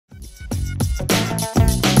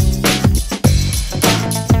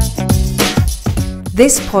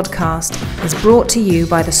This podcast is brought to you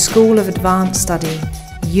by the School of Advanced Study,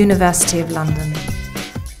 University of London.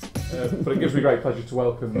 But it gives me great pleasure to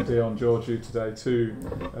welcome Dion Giorgiou today to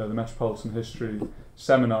the Metropolitan History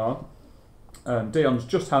seminar. Dion's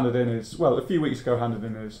just handed in his, a few weeks ago handed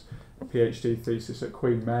in his PhD thesis at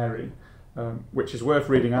Queen Mary, which is worth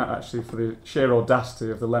reading out actually for the sheer audacity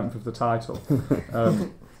of the length of the title.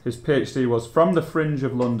 His PhD was From the Fringe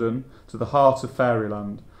of London to the Heart of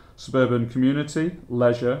Fairyland, Suburban Community,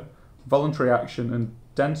 Leisure, Voluntary Action and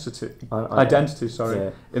Identities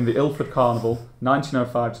in the Ilford Carnival,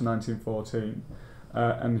 1905 to 1914.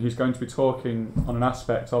 And he's going to be talking on an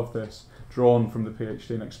aspect of this drawn from the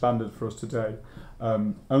PhD and expanded for us today.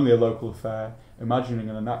 Only a local affair, imagining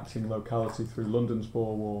and enacting locality through London's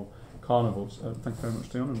Boer War carnivals. Thank you very much,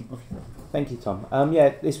 Dion. Thank you, Tom.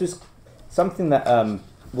 This was something that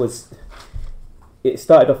it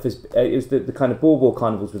started off as it was the kind of Boer War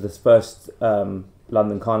carnivals were the first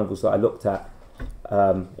London carnivals that I looked at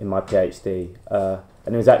in my PhD,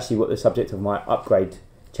 and it was actually what the subject of my upgrade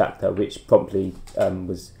chapter, which promptly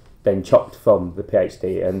was then chopped from the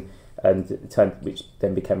PhD which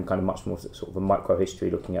then became kind of much more sort of a micro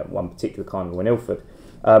history looking at one particular carnival in Ilford.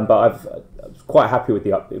 But I was quite happy with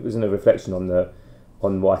it wasn't a reflection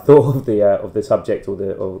on what I thought of the subject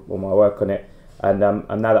or my work on it. And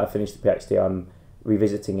now that I've finished the PhD, I'm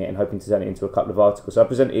revisiting it and hoping to turn it into a couple of articles. So I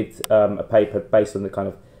presented a paper based on the kind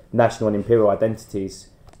of national and imperial identities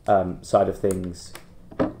side of things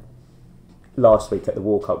last week at the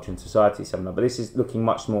War, Culture and Society seminar. But this is looking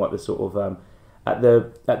much more at the sort of at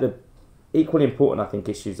the equally important, I think,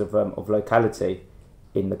 issues of locality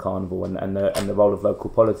in the carnival and the role of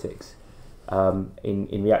local politics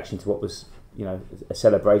in reaction to what was a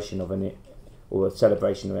celebration of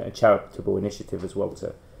a charitable initiative as well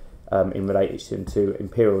to in relation to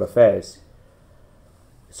imperial affairs.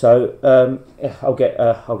 So I'll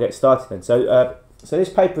get started then. So this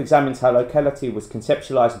paper examines how locality was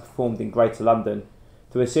conceptualised and performed in Greater London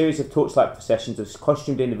through a series of torchlight processions of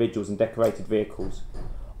costumed individuals and decorated vehicles,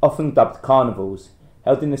 often dubbed carnivals,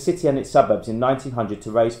 held in the city and its suburbs in 1900 to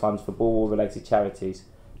raise funds for Boer War-related charities,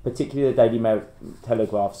 particularly the Daily Mail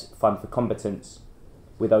Telegraph's Fund for Combatants,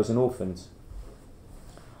 Widows and Orphans.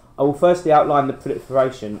 I will firstly outline the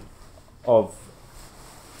proliferation of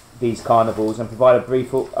these carnivals and provide a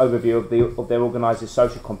brief overview of their organisers'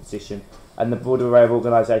 social composition and the broad array of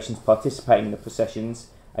organisations participating in the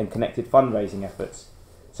processions and connected fundraising efforts.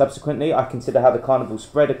 Subsequently, I consider how the carnival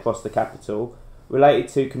spread across the capital, related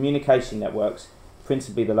to communication networks,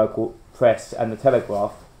 principally the local press and the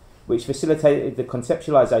Telegraph, which facilitated the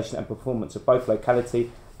conceptualisation and performance of both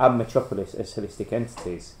locality and metropolis as holistic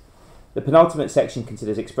entities. The penultimate section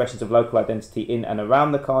considers expressions of local identity in and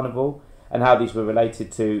around the carnival and how these were related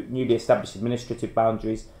to newly established administrative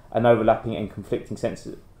boundaries and overlapping and conflicting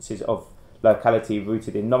senses of locality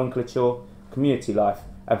rooted in nomenclature, community life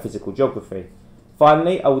and physical geography.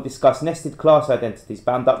 Finally, I will discuss nested class identities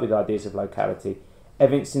bound up with ideas of locality,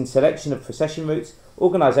 evidenced in selection of procession routes,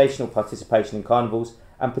 organisational participation in carnivals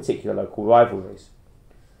and particular local rivalries.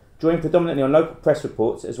 Drawing predominantly on local press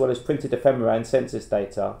reports as well as printed ephemera and census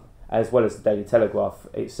data, as well as the Daily Telegraph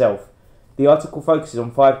itself, the article focuses on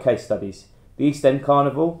 5 case studies: the East End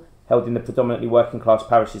Carnival, held in the predominantly working class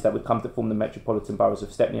parishes that would come to form the metropolitan boroughs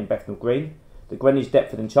of Stepney and Bethnal Green; the Greenwich,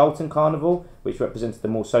 Deptford and Charlton Carnival, which represented the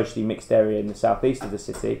more socially mixed area in the southeast of the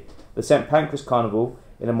city; the St Pancras Carnival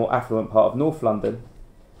in a more affluent part of North London;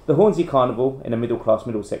 the Hornsey Carnival in a middle class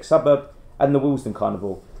Middlesex suburb; and the Willesden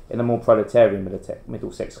Carnival in a more proletarian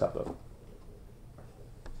Middlesex suburb.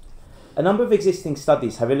 A number of existing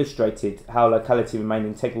studies have illustrated how locality remained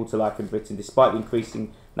integral to life in Britain despite the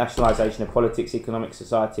increasing nationalisation of politics, economic,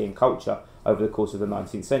 society and culture over the course of the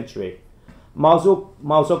 19th century. Miles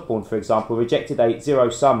Ogborn, for example, rejected a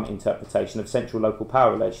zero-sum interpretation of central local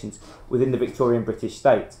power relations within the Victorian British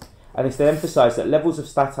state, and instead emphasised that levels of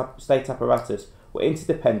state apparatus were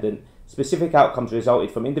interdependent, specific outcomes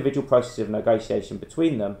resulted from individual processes of negotiation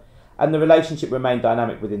between them, and the relationship remained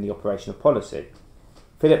dynamic within the operation of policy.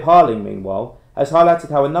 Philip Harling, meanwhile, has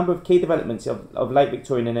highlighted how a number of key developments of late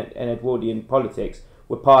Victorian and Edwardian politics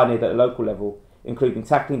were pioneered at the local level, including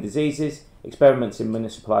tackling diseases, experiments in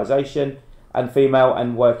municipalisation, and female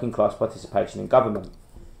and working class participation in government.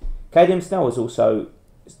 K.D.M. Snell has also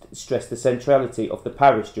stressed the centrality of the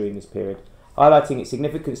parish during this period, highlighting its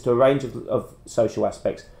significance to a range of social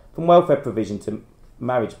aspects, from welfare provision to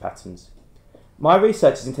marriage patterns. My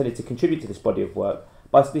research is intended to contribute to this body of work,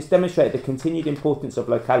 but this demonstrated the continued importance of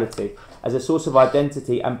locality as a source of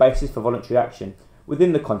identity and basis for voluntary action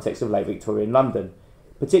within the context of late Victorian London,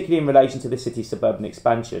 particularly in relation to the city's suburban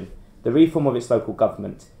expansion, the reform of its local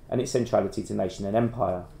government, and its centrality to nation and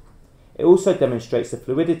empire. It also demonstrates the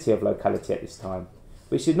fluidity of locality at this time,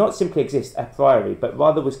 which did not simply exist a priori, but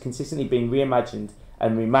rather was consistently being reimagined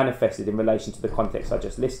and remanifested in relation to the context I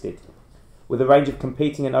just listed, with a range of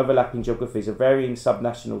competing and overlapping geographies of varying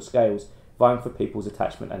subnational scales vying for people's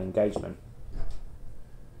attachment and engagement.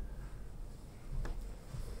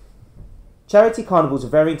 Charity carnivals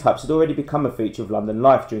of varying types had already become a feature of London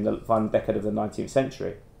life during the final decade of the 19th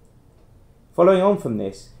century. Following on from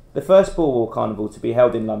this, the first Boer Carnival to be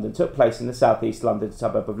held in London took place in the southeast London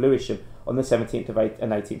suburb of Lewisham on the 17th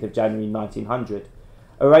and 18th of January 1900.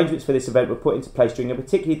 Arrangements for this event were put into place during a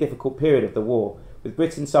particularly difficult period of the war, with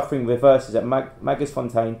Britain suffering reverses at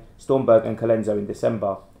Magersfontein, Stormberg and Colenso in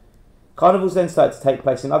December. Carnivals then started to take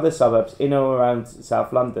place in other suburbs in or around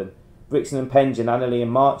South London: Brixton and Penge and Annerley in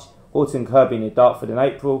March, Horton and Kirby near Dartford in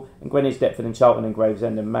April, and Greenwich, Deptford and Charlton and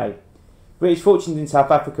Gravesend in May. British fortunes in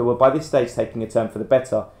South Africa were by this stage taking a turn for the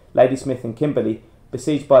better. Ladysmith and Kimberley,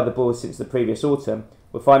 besieged by the Boers since the previous autumn,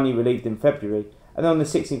 were finally relieved in February, and on the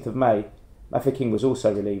 16th of May, Mafeking was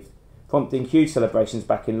also relieved, prompting huge celebrations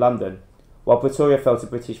back in London, while Pretoria fell to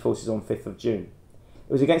British forces on 5th of June.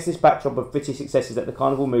 It was against this backdrop of British successes that the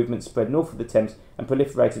carnival movement spread north of the Thames and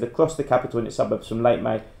proliferated across the capital and its suburbs from late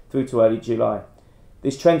May through to early July.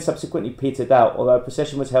 This trend subsequently petered out, although a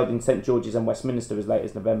procession was held in St George's and Westminster as late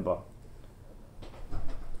as November.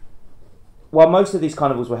 While most of these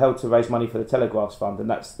carnivals were held to raise money for the Telegraphs Fund, and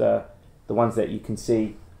that's the ones that you can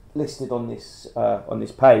see listed on this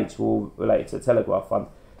page, were all related to the Telegraph Fund,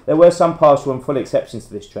 there were some partial and full exceptions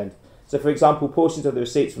to this trend. So, for example, portions of the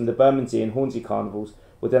receipts from the Bermondsey and Hornsey carnivals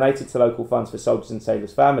were donated to local funds for soldiers and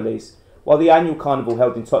sailors' families, while the annual carnival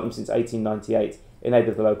held in Tottenham since 1898 in aid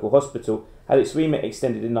of the local hospital had its remit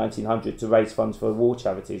extended in 1900 to raise funds for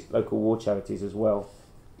local war charities as well.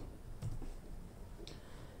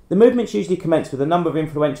 The movements usually commenced with a number of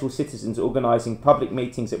influential citizens organising public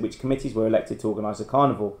meetings at which committees were elected to organise a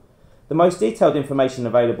carnival. The most detailed information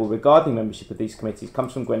available regarding membership of these committees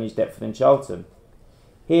comes from Greenwich, Deptford and Charlton.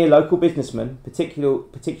 Here, local businessmen,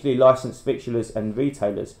 particularly licensed victuallers and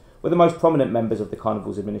retailers, were the most prominent members of the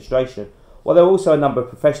carnival's administration, while there were also a number of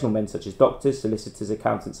professional men such as doctors, solicitors,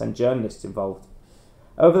 accountants and journalists involved.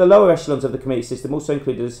 However, the lower echelons of the committee system also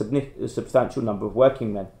included a substantial number of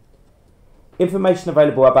working men. Information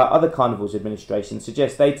available about other carnivals' administrations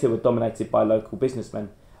suggests they too were dominated by local businessmen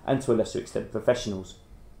and to a lesser extent professionals.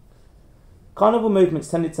 Carnival movements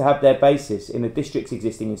tended to have their basis in the district's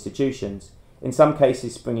existing institutions, in some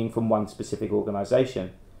cases springing from one specific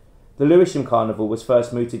organisation. The Lewisham Carnival was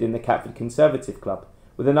first mooted in the Catford Conservative Club,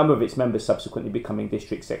 with a number of its members subsequently becoming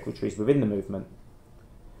district secretaries within the movement.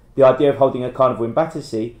 The idea of holding a carnival in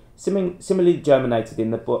Battersea similarly germinated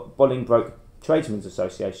in the Bolingbroke Tradesmen's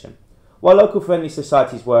Association, while local friendly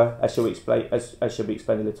societies were, as shall be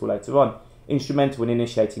explained a little later on, instrumental in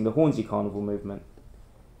initiating the Hornsey Carnival movement.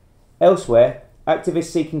 Elsewhere,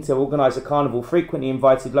 activists seeking to organise a carnival frequently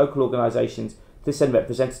invited local organisations to send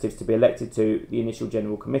representatives to be elected to the initial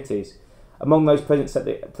general committees. Among those present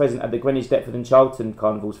at the Greenwich, Deptford and Charlton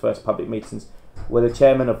Carnival's first public meetings were the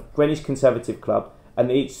chairman of Greenwich Conservative Club and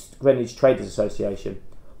the East Greenwich Traders Association,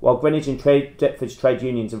 while Greenwich and Deptford's trade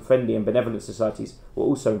unions and friendly and benevolent societies were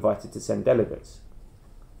also invited to send delegates.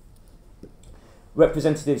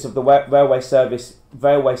 Representatives of the Railway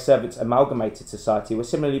Servants Amalgamated Society were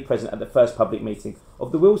similarly present at the first public meeting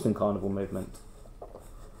of the Willesden Carnival movement.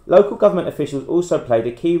 Local government officials also played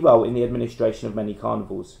a key role in the administration of many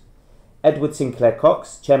carnivals. Edward Sinclair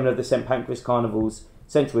Cox, chairman of the St Pancras Carnival's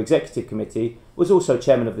Central Executive Committee, was also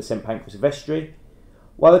chairman of the St Pancras Vestry,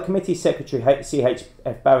 while the committee's secretary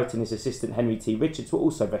C.H.F. Barrett and his assistant Henry T. Richards were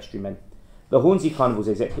also vestrymen. The Hornsey Carnival's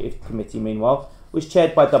Executive Committee, meanwhile, was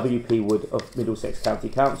chaired by W.P. Wood of Middlesex County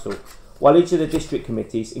Council, while each of the district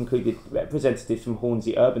committees included representatives from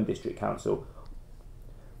Hornsey Urban District Council.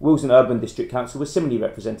 Willesden Urban District Council was similarly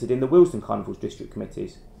represented in the Willesden Carnival's district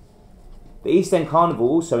committees. The East End Carnival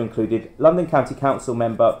also included London County Council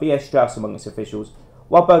member B.S. Strauss among its officials,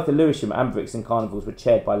 while both the Lewisham and Brixton Carnivals were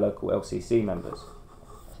chaired by local LCC members.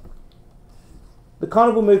 The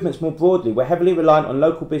carnival movements more broadly were heavily reliant on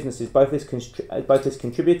local businesses both as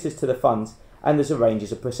contributors to the funds and as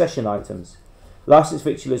arrangers of procession items. Licensed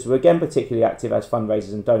victuallers were again particularly active as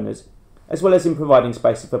fundraisers and donors, as well as in providing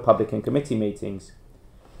spaces for public and committee meetings.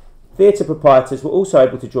 Theatre proprietors were also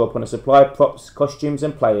able to draw upon a supply of props, costumes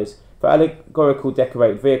and players for allegorical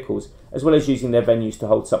decorated vehicles, as well as using their venues to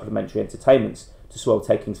hold supplementary entertainments to swell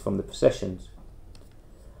takings from the processions.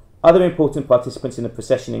 Other important participants in the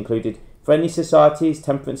procession included friendly societies,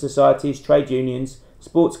 temperance societies, trade unions,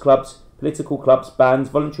 sports clubs, political clubs, bands,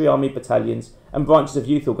 voluntary army battalions, and branches of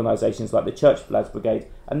youth organisations like the Church Lads Brigade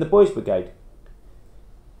and the Boys Brigade.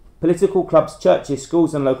 Political clubs, churches,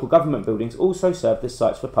 schools and local government buildings also served as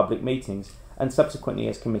sites for public meetings and subsequently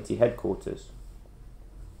as committee headquarters.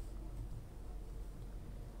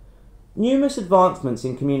 Numerous advancements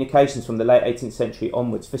in communications from the late 18th century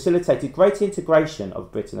onwards facilitated greater integration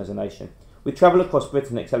of Britain as a nation, with travel across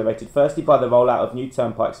Britain accelerated firstly by the rollout of new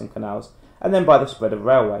turnpikes and canals, and then by the spread of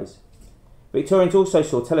railways. Victorians also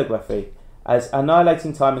saw telegraphy as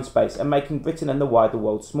annihilating time and space and making Britain and the wider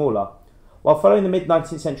world smaller, while following the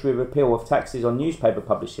mid-19th century repeal of taxes on newspaper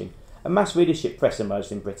publishing, a mass readership press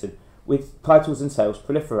emerged in Britain, with titles and sales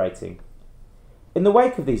proliferating. In the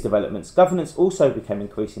wake of these developments, governance also became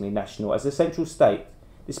increasingly national as the central state,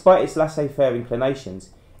 despite its laissez-faire inclinations,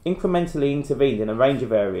 incrementally intervened in a range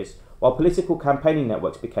of areas, while political campaigning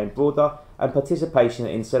networks became broader and participation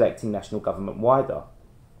in selecting national government wider.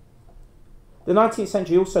 The 19th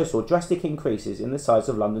century also saw drastic increases in the size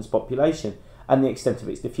of London's population and the extent of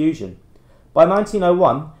its diffusion. By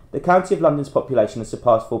 1901, the County of London's population had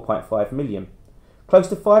surpassed 4.5 million, close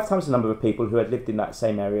to 5 times the number of people who had lived in that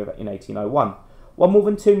same area in 1801, while more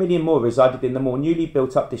than 2 million more resided in the more newly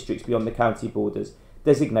built-up districts beyond the county borders,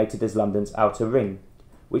 designated as London's Outer Ring,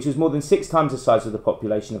 which was more than 6 times the size of the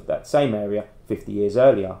population of that same area 50 years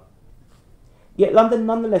earlier. Yet London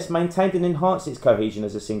nonetheless maintained and enhanced its cohesion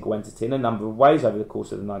as a single entity in a number of ways over the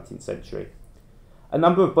course of the 19th century. A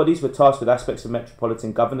number of bodies were tasked with aspects of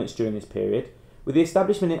metropolitan governance during this period, with the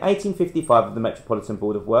establishment in 1855 of the Metropolitan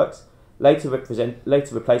Board of Works, later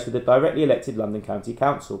replaced with the directly elected London County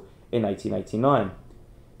Council in 1889.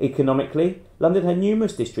 Economically, London had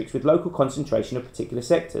numerous districts with local concentration of particular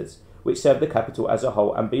sectors, which served the capital as a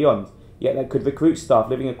whole and beyond, yet that could recruit staff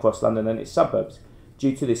living across London and its suburbs,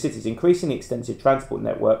 due to the city's increasingly extensive transport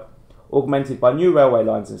network, augmented by new railway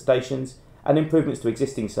lines and stations, and improvements to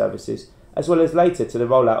existing services, as well as later to the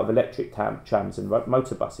rollout of electric trams and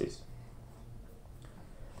motor buses.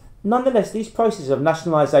 Nonetheless, these processes of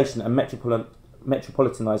nationalisation and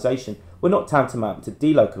metropolitanisation were not tantamount to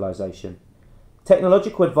delocalisation.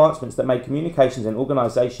 Technological advancements that made communications and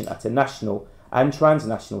organisation at a national and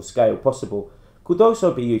transnational scale possible could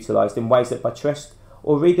also be utilised in ways that buttressed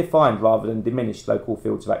or redefined rather than diminished local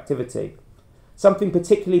fields of activity, something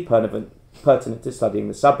particularly pertinent to studying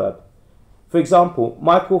the suburb. For example,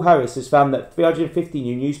 Michael Harris has found that 350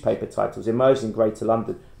 new newspaper titles emerged in Greater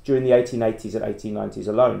London during the 1880s and 1890s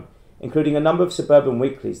alone, including a number of suburban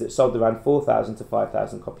weeklies that sold around 4,000 to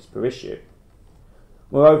 5,000 copies per issue.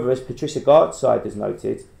 Moreover, as Patricia Gartside has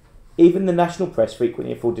noted, even the national press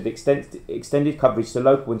frequently afforded extended coverage to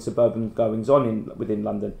local and suburban goings-on within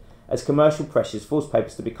London, as commercial pressures forced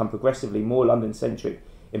papers to become progressively more London-centric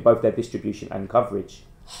in both their distribution and coverage.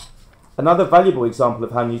 Another valuable example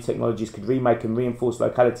of how new technologies could remake and reinforce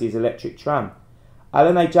locality is electric tram.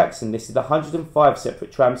 Alan A. Jackson listed 105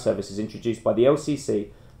 separate tram services introduced by the LCC,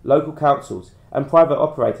 local councils and private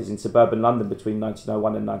operators in suburban London between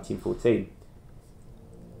 1901 and 1914.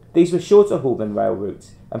 These were shorter haul than rail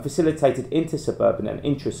routes and facilitated inter-suburban and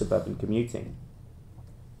intra-suburban commuting.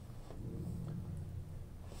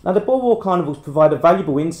 Now, the Boer War Carnivals provide a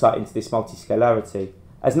valuable insight into this multiscalarity,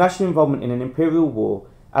 as national involvement in an imperial war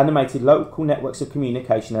animated local networks of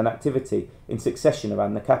communication and activity in succession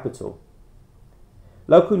around the capital.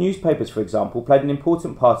 Local newspapers, for example, played an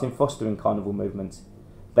important part in fostering carnival movements.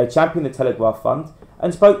 They championed the Telegraph Fund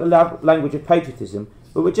and spoke the language of patriotism,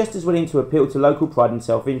 but were just as willing to appeal to local pride and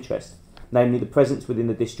self-interest, namely the presence within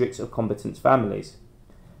the districts of combatant families.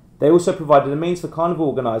 They also provided a means for carnival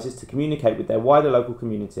organisers to communicate with their wider local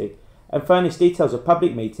community and furnish details of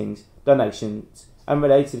public meetings, donations and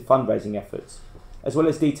related fundraising efforts, as well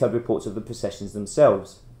as detailed reports of the processions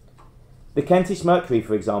themselves. The Kentish Mercury,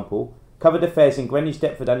 for example, covered affairs in Greenwich,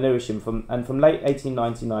 Deptford and Lewisham and from late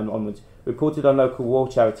 1899 onwards reported on local war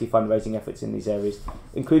charity fundraising efforts in these areas,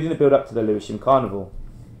 including the build-up to the Lewisham Carnival.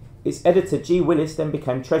 Its editor G. Willis then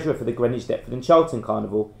became treasurer for the Greenwich, Deptford and Charlton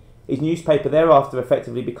Carnival, his newspaper thereafter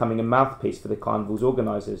effectively becoming a mouthpiece for the carnival's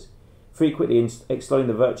organisers, frequently extolling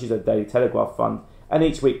the virtues of the Daily Telegraph Fund and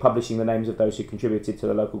each week publishing the names of those who contributed to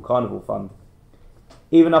the local carnival fund.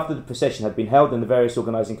 Even after the procession had been held and the various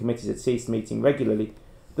organising committees had ceased meeting regularly,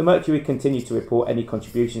 the Mercury continued to report any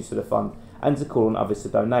contributions to the fund and to call on others to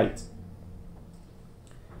donate.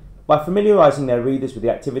 By familiarising their readers with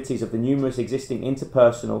the activities of the numerous existing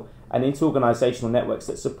interpersonal and interorganisational networks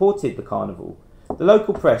that supported the carnival, the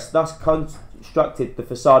local press thus constructed the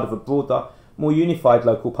facade of a broader, more unified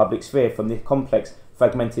local public sphere from the complex,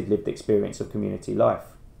 fragmented lived experience of community life.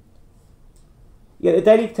 Yet the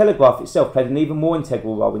Daily Telegraph itself played an even more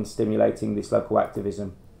integral role in stimulating this local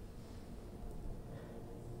activism.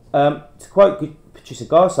 To quote Patricia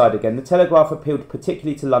Garside again, the Telegraph appealed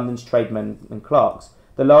particularly to London's tradesmen and clerks,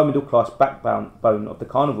 the lower middle class backbone of the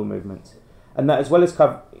carnival movement, and that as well as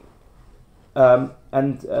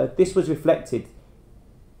this was reflected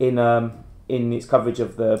in its coverage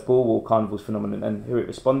of the Boer Carnivals phenomenon and who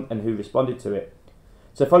responded to it.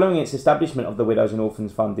 So, following its establishment of the Widows and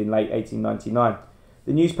Orphans Fund in late 1899,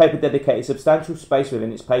 the newspaper dedicated substantial space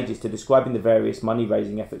within its pages to describing the various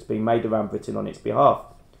money-raising efforts being made around Britain on its behalf.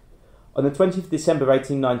 On the 20th of December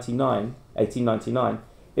 1899,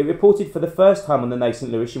 it reported for the first time on the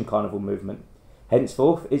nascent Lewisham Carnival movement.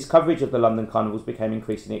 Henceforth, its coverage of the London Carnivals became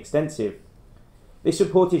increasingly extensive. This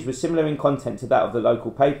reportage was similar in content to that of the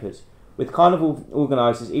local papers, with carnival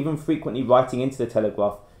organisers even frequently writing into the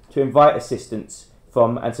Telegraph to invite assistance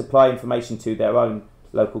from and supply information to their own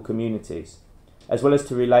local communities, as well as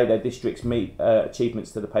to relay their district's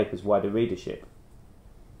achievements to the paper's wider readership.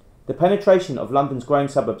 The penetration of London's growing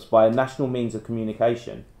suburbs by a national means of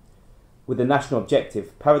communication with a national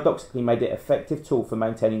objective paradoxically made it an effective tool for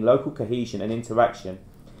maintaining local cohesion and interaction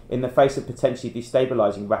in the face of potentially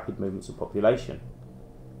destabilising rapid movements of population.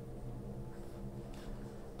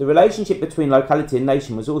 The relationship between locality and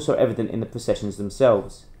nation was also evident in the processions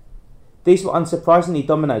themselves. These were unsurprisingly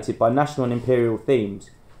dominated by national and imperial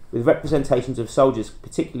themes, with representations of soldiers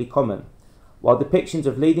particularly common, while depictions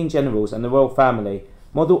of leading generals and the royal family,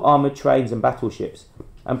 model armoured trains and battleships,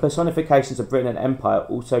 and personifications of Britain and Empire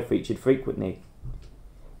also featured frequently.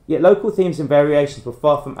 Yet local themes and variations were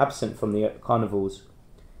far from absent from the carnivals.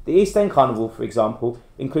 The East End Carnival, for example,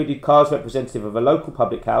 included cars representative of a local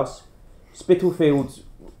public house, Spitalfields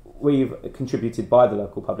contributed by the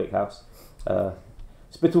local public house,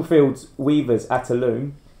 Spitalfields weavers at a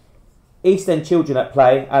loom, East End children at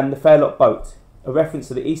play, and the Fairlock boat, a reference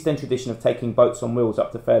to the East End tradition of taking boats on wheels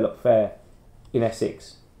up to Fairlock Fair in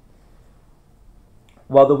Essex.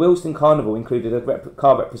 While the Willesden Carnival included a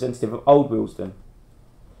car representative of Old Willesden.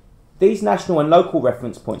 These national and local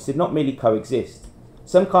reference points did not merely coexist.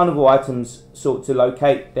 Some carnival items sought to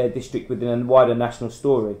locate their district within a wider national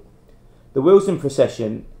story. The Willesden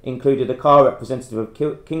procession included a car representative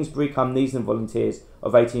of Kingsbury-cum-Neasden volunteers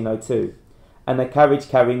of 1802 and a carriage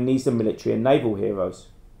carrying Neasden military and naval heroes.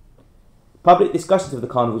 Public discussions of the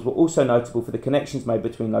carnivals were also notable for the connections made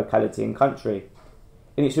between locality and country.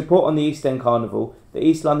 In its report on the East End Carnival, the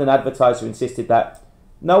East London Advertiser insisted that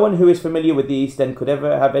no one who is familiar with the East End could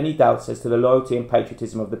ever have any doubts as to the loyalty and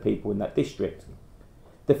patriotism of the people in that district.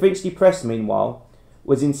 The Finchley Press, meanwhile,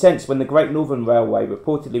 was incensed when the Great Northern Railway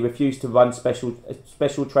reportedly refused to run a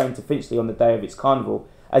special train to Finchley on the day of its carnival,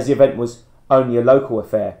 as the event was only a local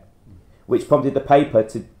affair, which prompted the paper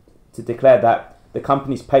to declare that the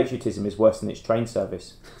company's patriotism is worse than its train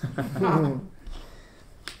service.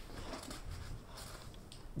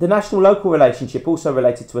 The national-local relationship also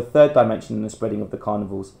related to a third dimension in the spreading of the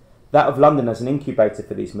carnivals, that of London as an incubator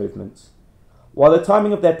for these movements. While the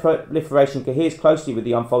timing of their proliferation coheres closely with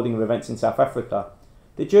the unfolding of events in South Africa,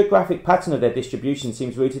 the geographic pattern of their distribution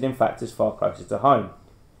seems rooted in factors far closer to home.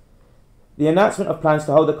 The announcement of plans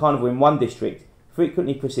to hold a carnival in one district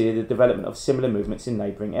frequently preceded the development of similar movements in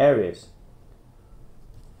neighbouring areas.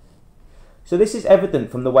 So this is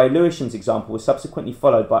evident from the way Lewisham's example was subsequently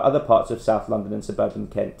followed by other parts of South London and suburban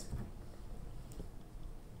Kent.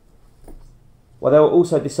 While there were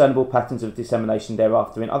also discernible patterns of dissemination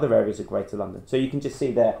thereafter in other areas of Greater London. So you can just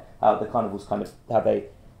see there how the carnivals how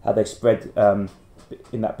they spread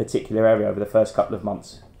in that particular area over the first couple of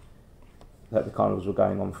months that the carnivals were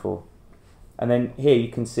going on for. And then here you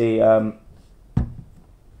can see the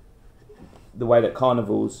way that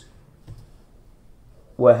carnivals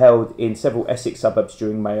were held in several Essex suburbs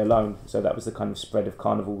during May alone. So that was the kind of spread of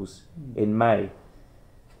carnivals in May.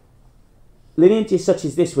 Lineages such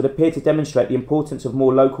as this would appear to demonstrate the importance of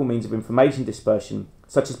more local means of information dispersion,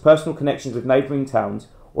 such as personal connections with neighbouring towns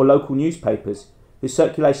or local newspapers, whose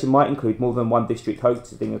circulation might include more than one district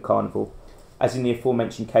hosting a carnival, as in the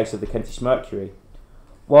aforementioned case of the Kentish Mercury.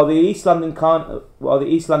 While the East London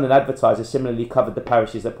Advertiser similarly covered the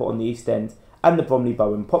parishes that put on the East End and the Bromley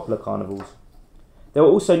Bow and Poplar carnivals. There were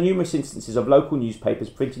also numerous instances of local newspapers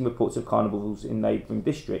printing reports of carnivals in neighbouring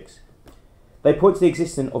districts. They point to the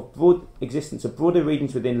existence of broader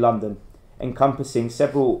regions within London, encompassing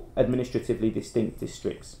several administratively distinct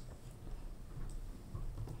districts.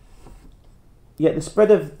 Yet the spread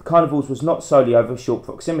of carnivals was not solely over short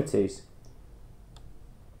proximities.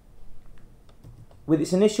 With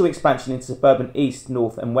its initial expansion into suburban East,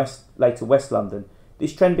 North and later West London,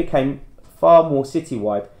 this trend became far more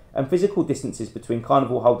citywide, and physical distances between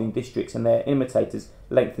carnival holding districts and their imitators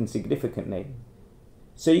lengthened significantly.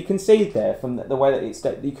 So you can see there from the way that it's,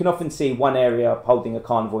 you can often see one area holding a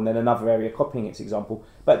carnival and then another area copying its example.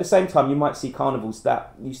 But at the same time, you might see carnivals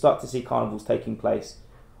you start to see carnivals taking place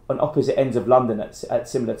on opposite ends of London at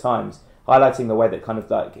similar times, highlighting the way that kind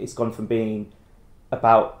of like it's gone from being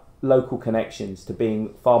about local connections to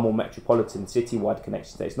being far more metropolitan, city-wide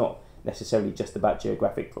connections. It's not necessarily just about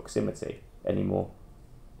geographic proximity anymore.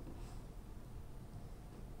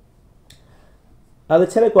 Now, the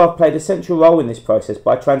Telegraph played a central role in this process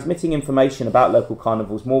by transmitting information about local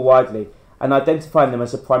carnivals more widely and identifying them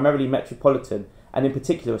as a primarily metropolitan and in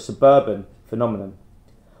particular a suburban phenomenon.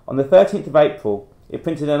 On the 13th of April, it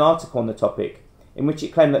printed an article on the topic in which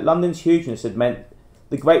it claimed that London's hugeness had meant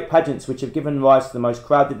the great pageants which have given rise to the most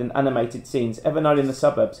crowded and animated scenes ever known in the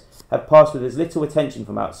suburbs have passed with as little attention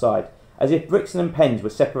from outside, as if Brixton and Penge were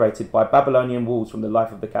separated by Babylonian walls from the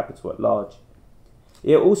life of the capital at large.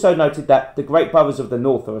 It also noted that the great boroughs of the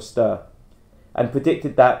north are astir, and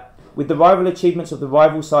predicted that, with the rival achievements of the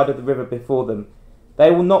rival side of the river before them, they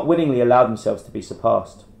will not willingly allow themselves to be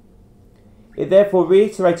surpassed. It therefore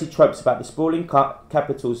reiterated tropes about the sprawling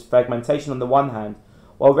capital's fragmentation on the one hand,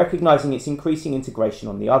 while recognising its increasing integration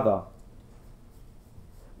on the other.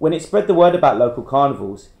 When it spread the word about local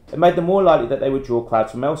carnivals, it made them more likely that they would draw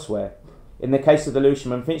crowds from elsewhere. In the case of the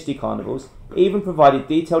Lewisham and Finchley carnivals, it even provided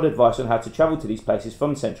detailed advice on how to travel to these places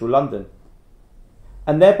from central London,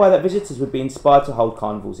 and thereby that visitors would be inspired to hold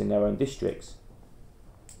carnivals in their own districts.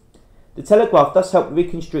 The Telegraph thus helped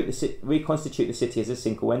reconstitute the city as a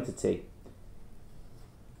single entity.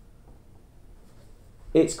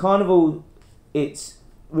 Its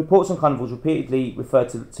reports on carnivals repeatedly referred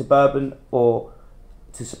to suburbia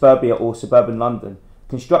or suburban London,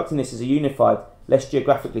 constructing this as a unified, less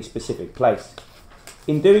geographically specific place.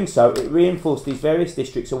 In doing so, it reinforced these various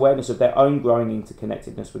districts' awareness of their own growing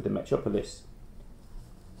interconnectedness with the metropolis.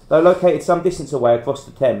 Though located some distance away across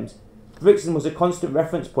the Thames, Brixton was a constant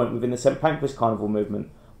reference point within the St Pancras Carnival movement,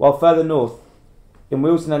 while further north, in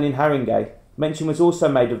Willesden and in Haringey, mention was also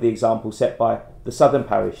made of the example set by the southern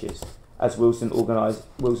parishes, as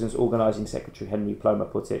Willesden's organising secretary Henry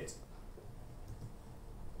Plomer put it.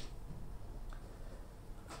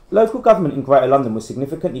 Local government in Greater London was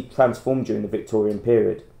significantly transformed during the Victorian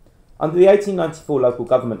period. Under the 1894 Local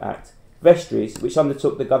Government Act, vestries, which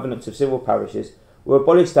undertook the governance of civil parishes, were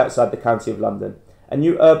abolished outside the County of London, and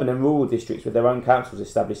new urban and rural districts with their own councils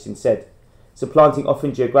established instead, supplanting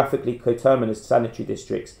often geographically coterminous sanitary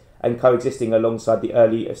districts and coexisting alongside the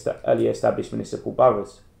early established municipal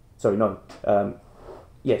boroughs.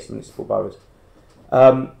 Municipal boroughs.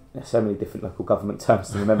 There's so many different local government terms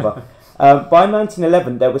to remember. By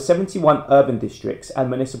 1911, there were 71 urban districts and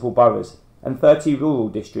municipal boroughs, and 30 rural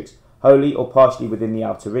districts, wholly or partially within the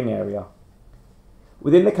Outer Ring area.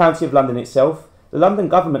 Within the County of London itself, the London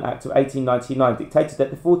Government Act of 1899 dictated that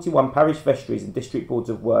the 41 parish vestries and district boards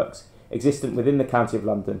of works existent within the County of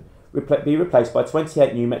London be replaced by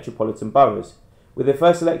 28 new metropolitan boroughs, with their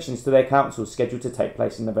first elections to their councils scheduled to take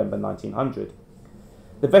place in November 1900.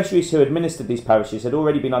 The vestries who administered these parishes had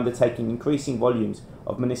already been undertaking increasing volumes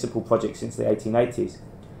of municipal projects since the 1880s,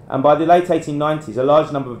 and by the late 1890s a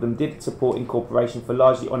large number of them did support incorporation for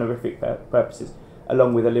largely honorific purposes,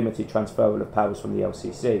 along with a limited transferal of powers from the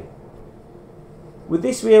LCC. With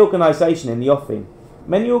this reorganisation in the offing,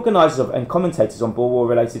 many organisers and commentators on Boer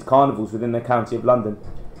War-related carnivals within the County of London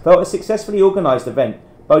felt a successfully organised event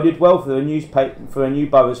boded well for a new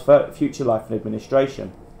borough's future life and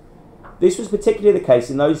administration. This was particularly the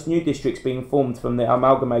case in those new districts being formed from the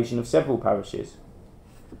amalgamation of several parishes.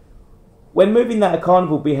 When moving that a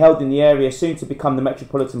carnival be held in the area soon to become the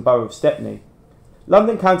Metropolitan Borough of Stepney,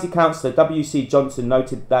 London County Councillor W.C. Johnson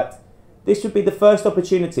noted that this would be the first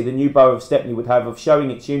opportunity the new borough of Stepney would have of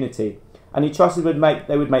showing its unity, and he trusted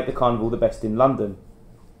they would make the carnival the best in London.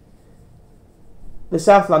 The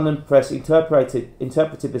South London press interpreted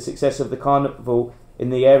the success of the carnival in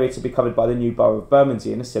the area to be covered by the new borough of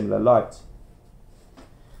Bermondsey in a similar light.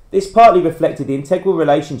 This partly reflected the integral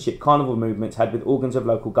relationship carnival movements had with organs of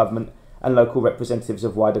local government and local representatives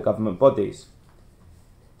of wider government bodies.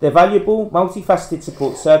 Their valuable, multifaceted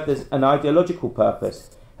support served as an ideological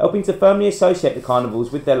purpose, helping to firmly associate the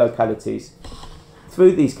carnivals with their localities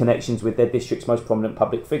through these connections with their district's most prominent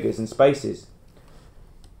public figures and spaces.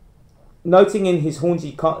 Noting in his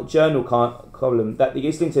Hornsey Journal column that the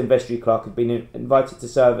Islington Vestry Clerk had been invited to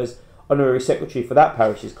serve as honorary secretary for that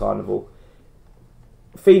parish's carnival,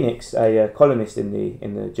 Phoenix, a columnist in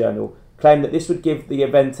the journal, claimed that this would give the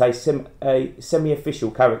event a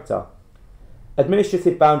semi-official character.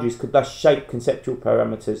 Administrative boundaries could thus shape conceptual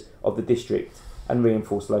parameters of the district and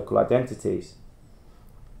reinforce local identities.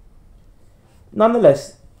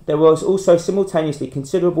 Nonetheless, There was also simultaneously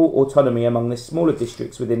considerable autonomy among the smaller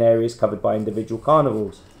districts within areas covered by individual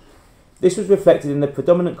carnivals. This was reflected in the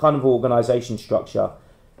predominant carnival organisation structure,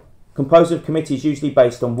 composed of committees usually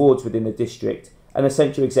based on wards within the district, and a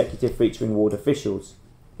central executive featuring ward officials,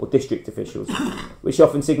 or district officials, which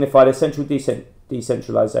often signified a central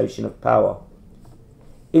decentralisation of power.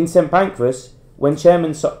 In St Pancras, when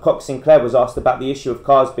Chairman Cox Sinclair was asked about the issue of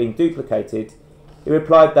cars being duplicated, he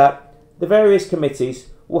replied that the various committees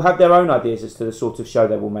will have their own ideas as to the sort of show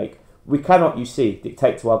they will make. We cannot, you see,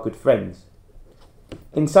 dictate to our good friends.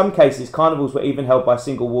 In some cases, carnivals were even held by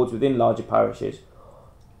single wards within larger parishes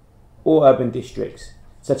or urban districts,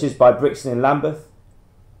 such as by Brixton in Lambeth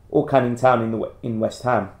or Canning Town in West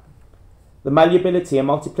Ham. The malleability and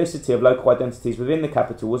multiplicity of local identities within the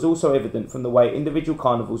capital was also evident from the way individual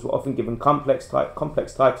carnivals were often given complex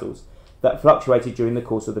titles that fluctuated during the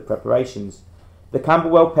course of the preparations. The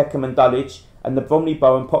Camberwell, Peckham and Dulwich and the Bromley,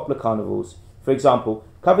 Bow and Poplar carnivals, for example,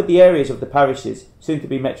 covered the areas of the parishes, soon to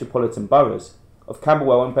be metropolitan boroughs, of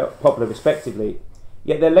Camberwell and Poplar respectively,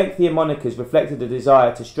 yet their lengthier monikers reflected a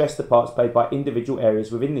desire to stress the parts played by individual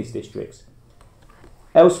areas within these districts.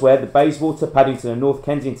 Elsewhere, the Bayswater, Paddington and North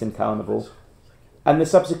Kensington Carnival and the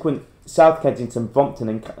subsequent South Kensington,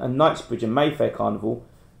 Brompton and Knightsbridge and Mayfair Carnival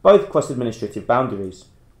both crossed administrative boundaries.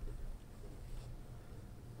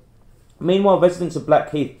 Meanwhile, residents of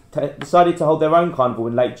Blackheath decided to hold their own carnival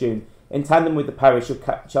in late June in tandem with the parish of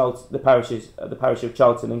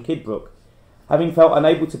Charlton and Kidbrooke, having felt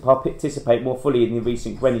unable to participate more fully in the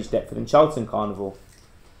recent Greenwich, Deptford and Charlton Carnival.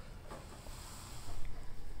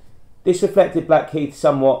 This reflected Blackheath's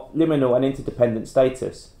somewhat liminal and independent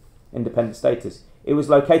status. It was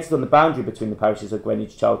located on the boundary between the parishes of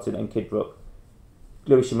Greenwich, Charlton and Kidbrooke,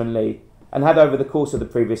 Lewisham and Lee, and had over the course of the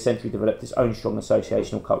previous century developed its own strong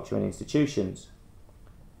associational culture and institutions.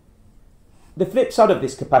 The flip side of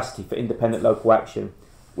this capacity for independent local action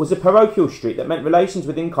was a parochial street that meant relations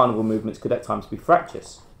within carnival movements could at times be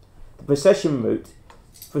fractious. The procession route,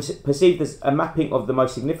 perceived as a mapping of the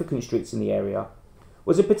most significant streets in the area,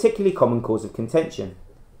 was a particularly common cause of contention.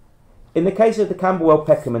 In the case of the Camberwell,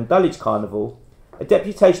 Peckham and Dulwich Carnival, a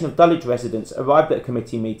deputation of Dulwich residents arrived at a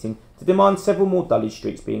committee meeting to demand several more Dulwich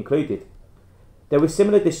streets be included. There was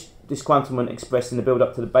similar disgruntlement expressed in the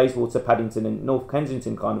build-up to the Bayswater, Paddington and North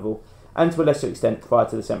Kensington Carnival, and to a lesser extent prior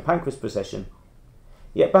to the St Pancras procession.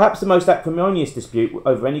 Yet perhaps the most acrimonious dispute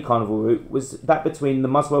over any carnival route was that between the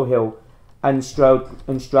Muswell Hill and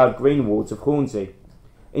Stroud Green wards of Hornsey.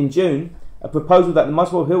 In June, a proposal that the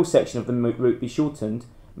Muswell Hill section of the route be shortened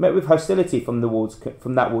met with hostility from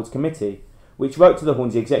that ward's committee, which wrote to the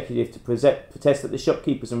Hornsey executive to protest that the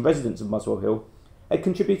shopkeepers and residents of Muswell Hill had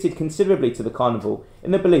contributed considerably to the carnival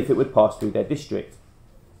in the belief it would pass through their district.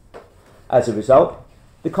 As a result,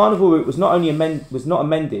 the carnival route was not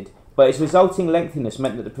amended, but its resulting lengthiness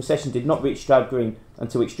meant that the procession did not reach Stroud Green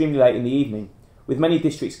until extremely late in the evening, with many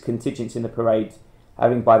districts' contingents in the parade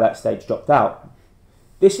having by that stage dropped out.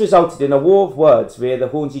 This resulted in a war of words via the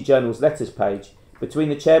Hornsey Journal's letters page between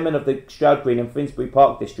the chairman of the Stroud Green and Finsbury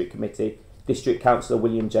Park District Committee, District Councillor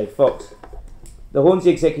William J. Fox, the Hornsey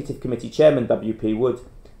Executive Committee Chairman W.P. Wood,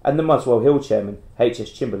 and the Muswell Hill Chairman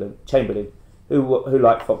H.S. Chamberlain, who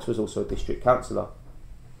like Fox was also a district councillor.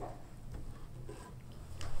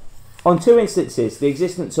 On two instances, the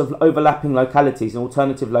existence of overlapping localities and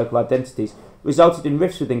alternative local identities resulted in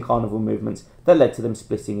rifts within carnival movements that led to them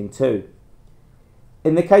splitting in two.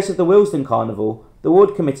 In the case of the Willesden Carnival, the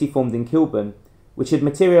ward committee formed in Kilburn, which had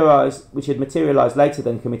materialised later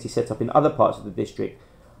than committees set up in other parts of the district,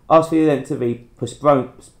 asked for the event to be postponed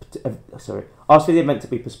to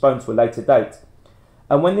a later date,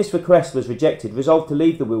 and when this request was rejected, resolved to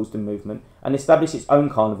leave the Willesden movement and establish its own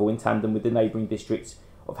carnival in tandem with the neighbouring districts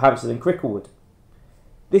of Hampstead and Cricklewood.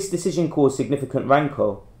 This decision caused significant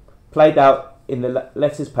rancour, played out in the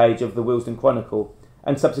letters page of the Willesden Chronicle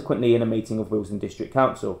and subsequently in a meeting of Willesden District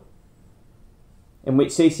Council, in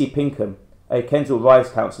which C.C. Pinkham, a Kensal Rise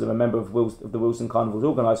councillor and a member of the Willesden Carnival's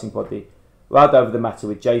organising body, row over the matter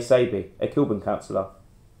with J. Saby, a Kilburn councillor.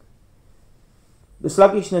 The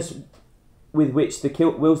sluggishness with which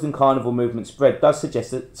the Willesden Carnival movement spread does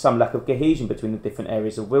suggest some lack of cohesion between the different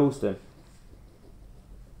areas of Willesden.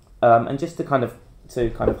 And just to kind of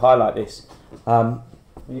highlight this,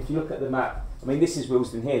 if you look at the map, this is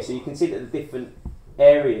Willesden here, so you can see that the different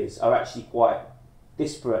areas are actually quite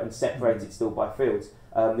disparate and separated still by fields.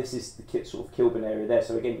 This is the sort of Kilburn area there,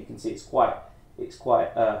 so again you can see it's quite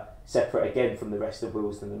separate again from the rest of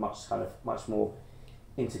Willesden and much more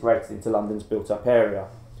integrated into London's built-up area.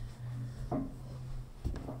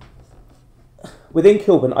 Within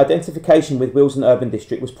Kilburn, identification with Willesden Urban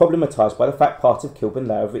District was problematised by the fact part of Kilburn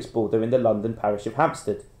lay over its border in the London parish of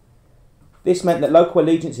Hampstead. This meant that local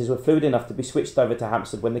allegiances were fluid enough to be switched over to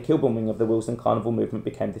Hampstead when the Kilburn wing of the Willesden Carnival movement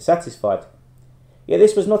became dissatisfied. Yet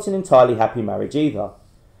this was not an entirely happy marriage either.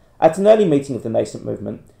 At an early meeting of the nascent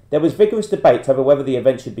movement, there was vigorous debate over whether the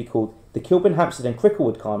event should be called the Kilburn, Hampstead and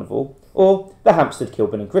Cricklewood Carnival or the Hampstead,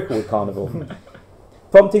 Kilburn and Cricklewood Carnival,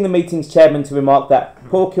 prompting the meeting's chairman to remark that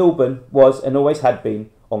poor Kilburn was and always had been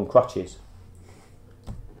on crutches.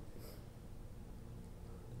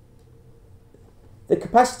 The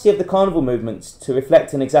capacity of the carnival movements to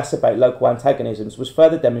reflect and exacerbate local antagonisms was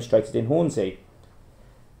further demonstrated in Hornsey.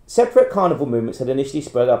 Separate carnival movements had initially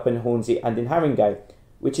spread up in Hornsey and in Haringey,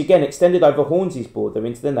 which again extended over Hornsey's border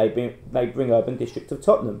into the neighbouring urban district of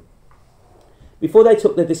Tottenham, before they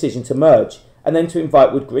took the decision to merge and then to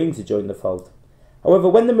invite Wood Green to join the fold. However,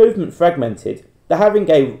 when the movement fragmented, the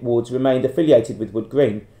Haringey wards remained affiliated with Wood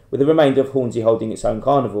Green, with the remainder of Hornsey holding its own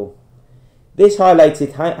carnival. This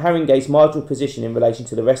highlighted Haringey's marginal position in relation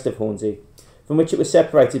to the rest of Hornsey, from which it was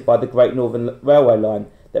separated by the Great Northern Railway line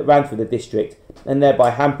that ran through the district and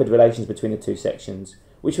thereby hampered relations between the two sections,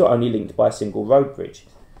 which were only linked by a single road bridge.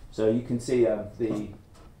 So you can see the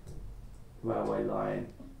railway line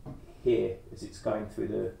here as it's going through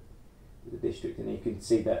the district, and you can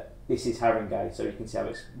see that this is Haringey, so you can see how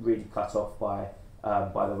it's really cut off by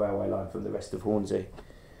the railway line from the rest of Hornsey.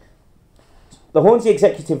 The Hornsey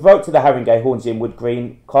executive wrote to the Haringey, Hornsey and Wood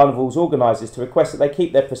Green Carnivals organisers to request that they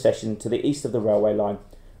keep their procession to the east of the railway line,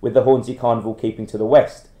 with the Hornsey Carnival keeping to the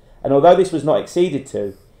west. And although this was not acceded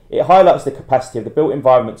to, it highlights the capacity of the built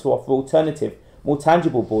environment to offer alternative, more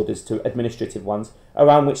tangible borders to administrative ones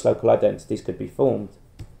around which local identities could be formed.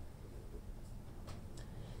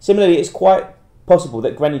 Similarly, it's quite possible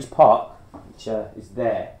that Greenwich Park, which is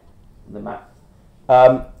there on the map,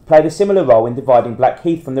 played a similar role in dividing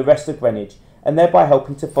Blackheath from the rest of Greenwich and thereby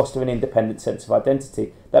helping to foster an independent sense of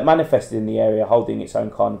identity that manifested in the area holding its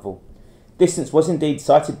own carnival. Distance was indeed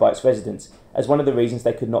cited by its residents as one of the reasons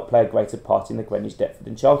they could not play a greater part in the Greenwich, Deptford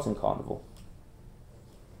and Charlton Carnival.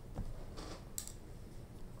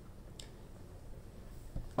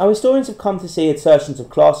 Our historians have come to see assertions of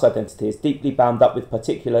class identity as deeply bound up with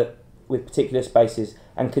particular spaces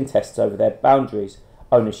and contests over their boundaries,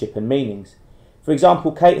 ownership and meanings. For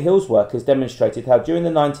example, Kate Hill's work has demonstrated how during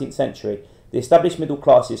the 19th century the established middle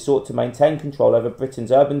classes sought to maintain control over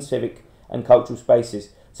Britain's urban civic and cultural spaces,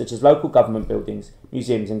 such as local government buildings,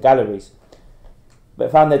 museums and galleries,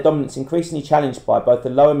 but found their dominance increasingly challenged by both the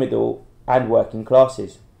lower middle and working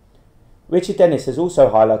classes. Richard Dennis has also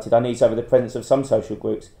highlighted unease over the presence of some social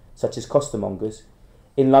groups, such as costermongers,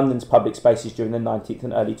 in London's public spaces during the 19th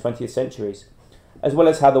and early 20th centuries, as well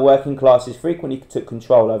as how the working classes frequently took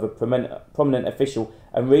control over prominent official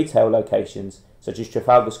and retail locations, such as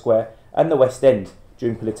Trafalgar Square and the West End,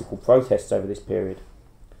 during political protests over this period.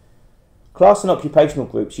 Class and occupational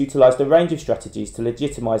groups utilised a range of strategies to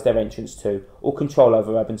legitimise their entrance to or control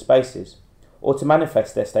over urban spaces, or to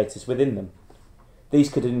manifest their status within them. These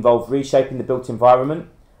could involve reshaping the built environment,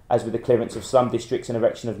 as with the clearance of slum districts and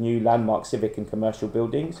erection of new landmark civic and commercial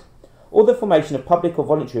buildings, or the formation of public or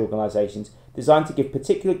voluntary organisations designed to give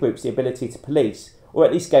particular groups the ability to police, or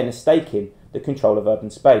at least gain a stake in, the control of urban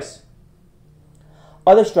space.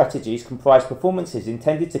 Other strategies comprise performances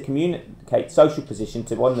intended to communicate social position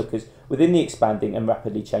to onlookers within the expanding and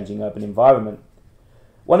rapidly changing urban environment.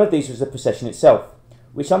 One of these was the procession itself,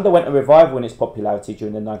 which underwent a revival in its popularity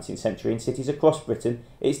during the 19th century in cities across Britain,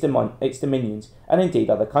 its dominions, and indeed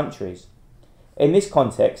other countries. In this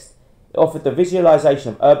context, it offered the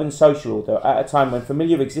visualisation of urban social order at a time when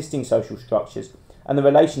familiar existing social structures and the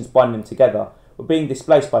relations binding them together were being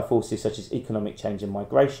displaced by forces such as economic change and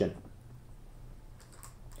migration.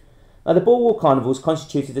 Now, the Boer Carnivals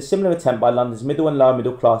constituted a similar attempt by London's middle and lower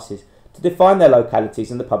middle classes to define their localities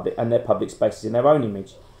and their public spaces in their own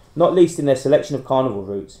image, not least in their selection of carnival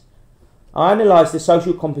routes. I analysed the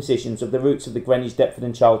social compositions of the routes of the Greenwich, Deptford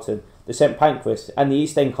and Charlton, the St Pancras and the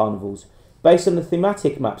East End Carnivals, based on the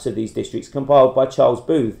thematic maps of these districts compiled by Charles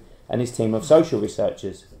Booth and his team of social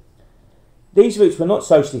researchers. These routes were not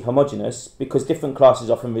socially homogeneous, because different classes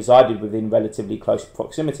often resided within relatively close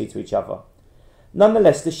proximity to each other.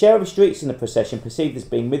 Nonetheless, the share of streets in the procession perceived as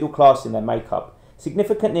being middle class in their makeup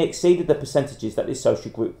significantly exceeded the percentages that this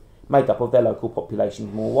social group made up of their local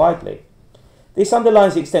population more widely. This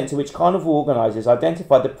underlines the extent to which carnival organisers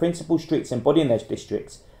identified the principal streets embodying their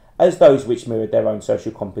districts as those which mirrored their own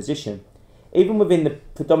social composition, even within the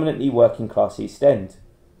predominantly working class East End.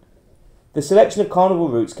 The selection of carnival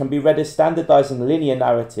routes can be read as standardising linear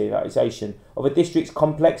narratisation of a district's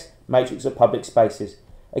complex matrix of public spaces,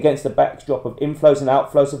 against the backdrop of inflows and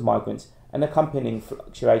outflows of migrants and accompanying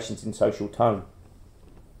fluctuations in social tone.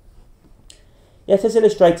 Yet, as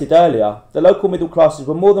illustrated earlier, the local middle classes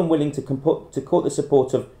were more than willing to court the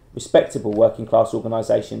support of respectable working class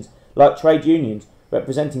organisations like trade unions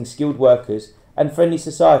representing skilled workers and friendly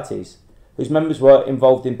societies, whose members were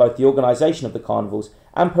involved in both the organisation of the carnivals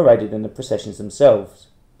and paraded in the processions themselves.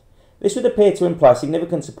 This would appear to imply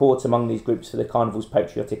significant support among these groups for the carnival's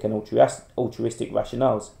patriotic and altruistic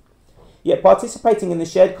rationales. Yet participating in the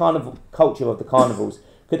shared carnival culture of the carnivals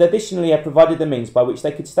could additionally have provided the means by which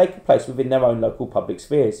they could stake a place within their own local public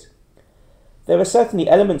spheres. There are certainly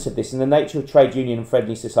elements of this in the nature of trade union and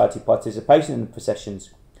friendly society participation in the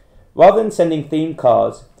processions. Rather than sending themed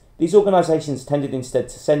cars, these organisations tended instead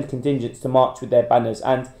to send contingents to march with their banners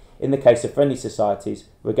and, in the case of friendly societies,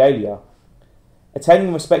 regalia.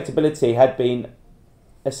 Attaining respectability had been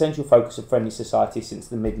a central focus of friendly society since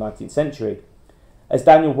the mid-19th century. As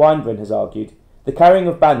Daniel Weinbrunn has argued, the carrying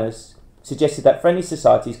of banners suggested that friendly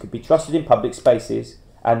societies could be trusted in public spaces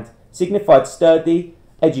and signified sturdy,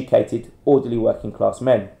 educated, orderly working class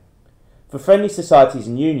men. For friendly societies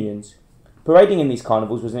and unions, parading in these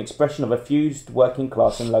carnivals was an expression of a fused working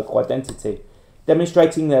class and local identity,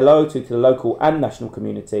 demonstrating their loyalty to the local and national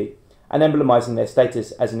community and emblemising their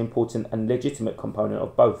status as an important and legitimate component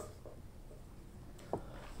of both.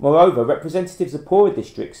 Moreover, representatives of poorer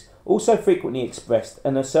districts also frequently expressed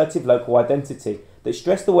an assertive local identity that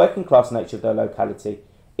stressed the working class nature of their locality,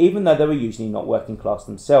 even though they were usually not working class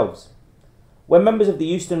themselves. When members of the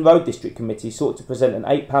Euston Road District Committee sought to present an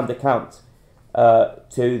 £8 account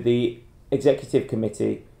to the Executive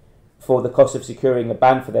Committee for the cost of securing a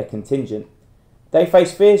ban for their contingent, they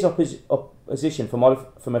faced fierce opposition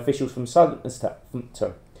from officials from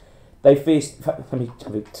They faced. Let me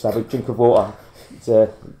have a drink of water. It's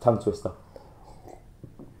a tongue twister.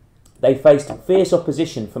 They faced fierce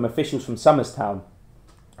opposition from officials from Somerstown,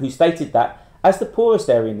 who stated that, as the poorest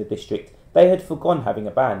area in the district, they had forgone having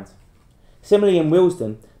a band. Similarly, in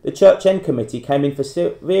Willesden, the Church End Committee came in for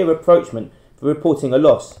severe reproachment for reporting a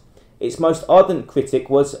loss. Its most ardent critic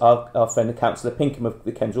was our friend the Councillor Pinkham of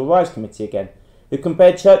the Kensal Rise Committee again, who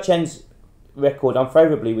compared Church End's record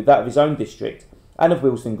unfavourably with that of his own district and of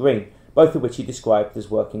Willesden Green, both of which he described as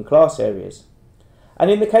working class areas. And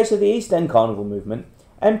in the case of the East End Carnival movement,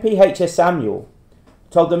 MP H.S. Samuel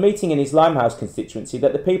told a meeting in his Limehouse constituency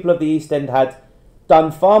that the people of the East End had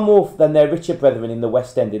done far more than their richer brethren in the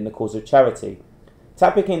West End in the cause of charity,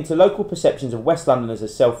 tapping into local perceptions of West Londoners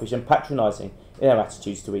as selfish and patronising in their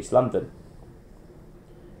attitudes to East London.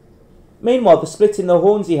 Meanwhile, the split in the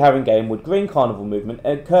Hornsey, Haringey and Wood Green Carnival movement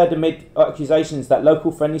occurred amid accusations that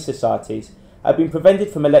local friendly societies had been prevented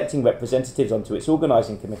from electing representatives onto its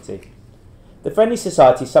organising committee. The Friendly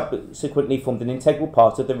Society subsequently formed an integral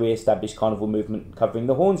part of the re-established carnival movement covering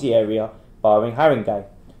the Hornsey area, barring Haringey,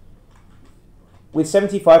 with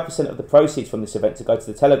 75% of the proceeds from this event to go to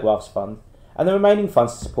the Telegraphs Fund, and the remaining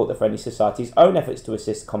funds to support the Friendly Society's own efforts to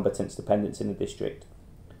assist combatants dependents in the district.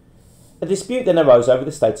 A dispute then arose over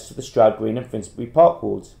the status of the Stroud Green and Finsbury Park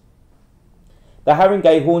wards. The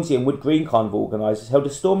Haringey, Hornsey and Wood Green Carnival organisers held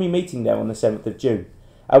a stormy meeting there on the 7th of June,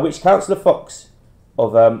 at which Councillor Fox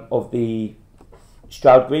of the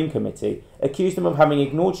Stroud Green Committee accused them of having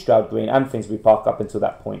ignored Stroud Green and Finsbury Park up until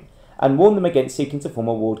that point, and warned them against seeking to form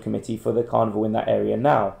a ward committee for the carnival in that area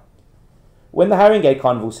now. When the Haringey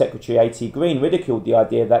Carnival Secretary A.T. Green ridiculed the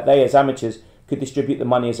idea that they as amateurs could distribute the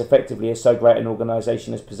money as effectively as so great an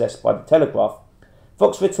organisation as possessed by the Telegraph,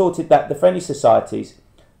 Fox retorted that the friendly societies,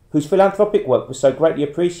 whose philanthropic work was so greatly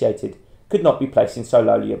appreciated, could not be placed in so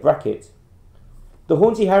lowly a bracket. The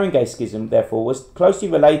Hornsey-Haringey schism, therefore, was closely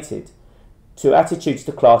related to attitudes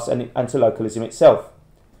to class and to localism itself.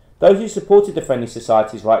 Those who supported the Friendly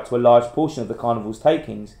Society's right to a large portion of the carnival's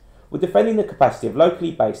takings were defending the capacity of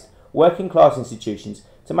locally based working class institutions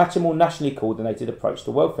to match a more nationally coordinated approach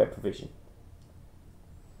to welfare provision.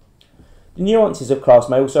 The nuances of class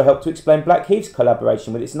may also help to explain Blackheath's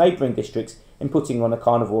collaboration with its neighbouring districts in putting on a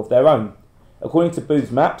carnival of their own. According to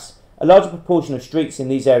Booth's maps, a larger proportion of streets in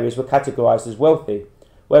these areas were categorised as wealthy,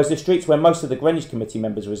 whereas the streets where most of the Greenwich Committee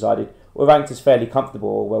members resided were ranked as fairly comfortable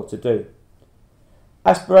or well-to-do.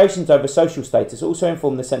 Aspirations over social status also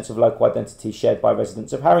informed the sense of local identity shared by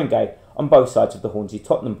residents of Haringey on both sides of the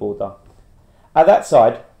Hornsey-Tottenham border. At that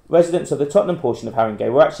side, residents of the Tottenham portion of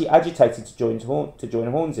Haringey were actually agitated to join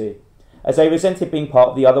Hornsey, as they resented being part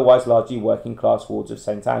of the otherwise largely working-class wards of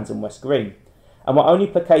St Anne's and West Green, and were only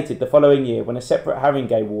placated the following year when a separate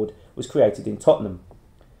Haringey ward was created in Tottenham.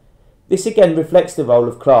 This again reflects the role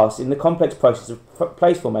of class in the complex process of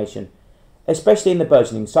place formation, especially in the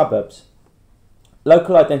burgeoning suburbs.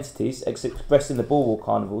 Local identities, as expressed in the Boer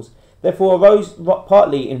carnivals, therefore arose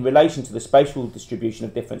partly in relation to the spatial distribution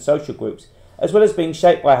of different social groups, as well as being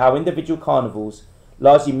shaped by how individual carnivals,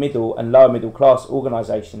 largely middle and lower middle class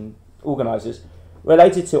organisers,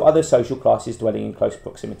 related to other social classes dwelling in close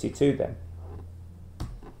proximity to them.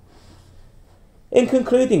 In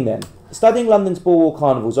concluding then, studying London's Boer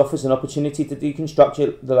carnivals offers an opportunity to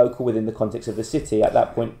deconstruct the local within the context of the city at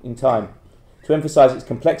that point in time, to emphasise its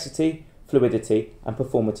complexity, fluidity and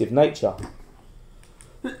performative nature.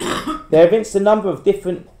 They evinced a number of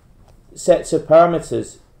different sets of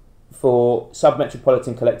parameters for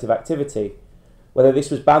sub-metropolitan collective activity, whether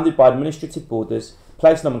this was bounded by administrative borders,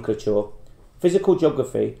 place nomenclature, physical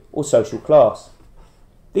geography or social class.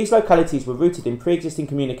 These localities were rooted in pre-existing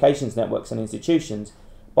communications networks and institutions,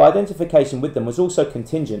 but identification with them was also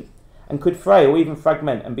contingent and could fray or even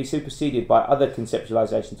fragment and be superseded by other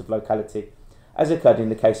conceptualisations of locality, as occurred in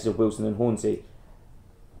the cases of Willesden and Hornsey,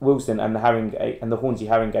 and the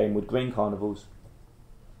Hornsey-Haringey and Wood Green carnivals.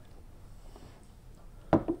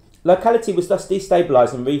 Locality was thus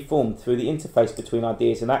destabilised and reformed through the interface between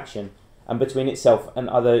ideas and action, and between itself and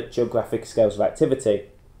other geographic scales of activity.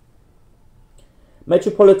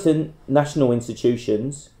 Metropolitan national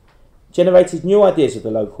institutions generated new ideas of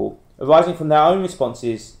the local, arising from their own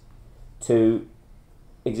responses to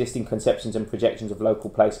existing conceptions and projections of local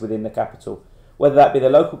place within the capital, whether that be the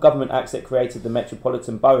local government acts that created the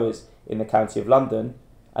metropolitan boroughs in the County of London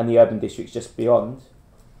and the urban districts just beyond,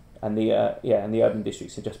 and the urban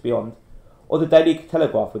districts are just beyond, or the Daily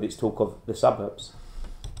Telegraph with its talk of the suburbs.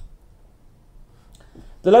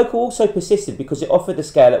 The local also persisted because it offered a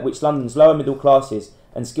scale at which London's lower middle classes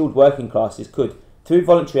and skilled working classes could, through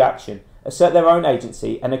voluntary action, assert their own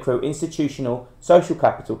agency and accrue institutional, social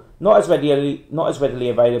capital not as readily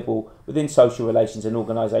available within social relations and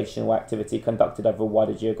organisational activity conducted over a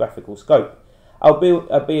wider geographical scope, albeit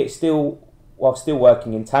while still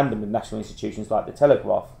working in tandem with national institutions like the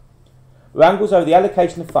Telegraph. Wrangles over the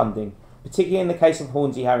allocation of funding, particularly in the case of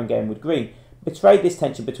Hornsey, Haringey and Wood Green, betrayed this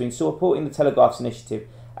tension between supporting the Telegraph's initiative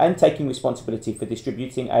and taking responsibility for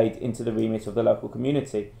distributing aid into the remit of the local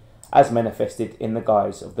community, as manifested in the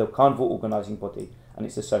guise of the carnival organising body and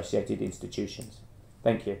its associated institutions.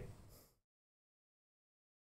 Thank you.